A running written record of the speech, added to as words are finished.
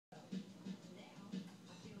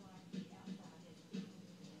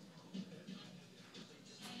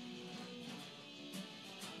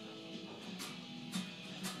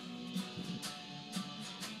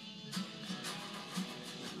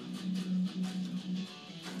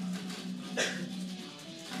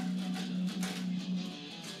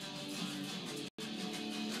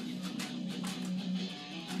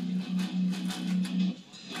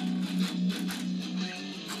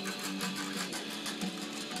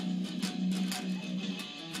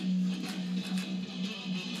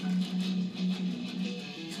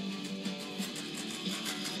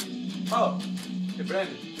Oh, hey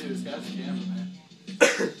Brandon, dude, this guy's a camera,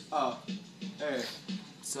 man. Oh, hey.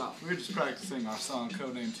 What's up? We're just practicing our song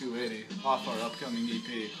Codename 280 off our upcoming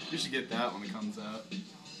EP. You should get that when it comes out.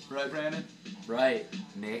 Right, Brandon? Right,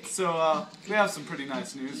 Nick. So, we have some pretty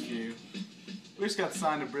nice news for you. We just got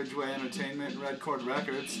signed to BridgeWay Entertainment and Red Cord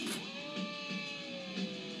Records.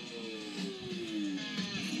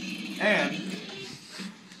 And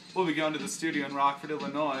we'll be going to the studio in Rockford,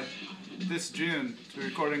 Illinois this June to be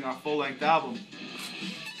recording our full-length album.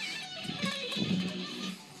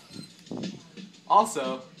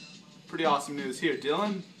 Also, pretty awesome news here.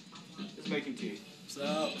 Dylan is making tea. What's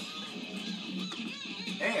up?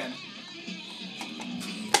 And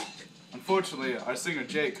unfortunately, our singer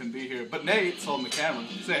Jake couldn't be here, but Nate's holding the camera.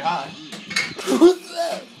 Say hi. What's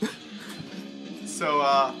up?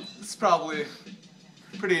 So, this is probably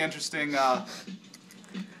pretty interesting,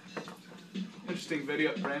 interesting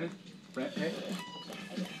video. Brandon? Hey?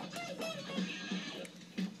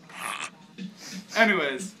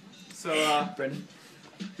 Anyways, so, Brendan?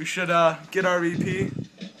 we should, get our EP,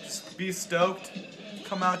 just be stoked,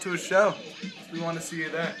 come out to a show. We want to see you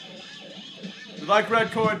there. We like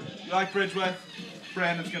Red Cord, you like BridgeWay,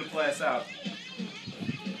 Brandon's gonna play us out.